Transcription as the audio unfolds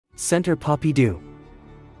Centre Pompidou.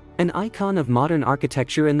 An icon of modern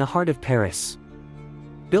architecture in the heart of Paris.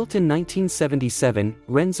 Built in 1977,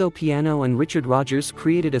 Renzo Piano and Richard Rogers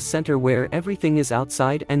created a center where everything is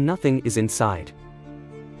outside and nothing is inside.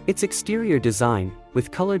 Its exterior design,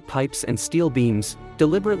 with colored pipes and steel beams,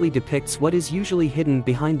 deliberately depicts what is usually hidden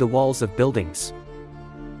behind the walls of buildings.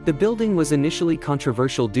 The building was initially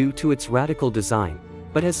controversial due to its radical design,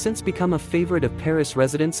 but has since become a favorite of Paris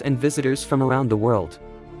residents and visitors from around the world.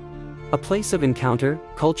 A place of encounter,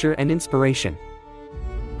 culture and inspiration.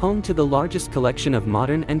 Home to the largest collection of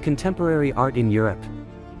modern and contemporary art in Europe.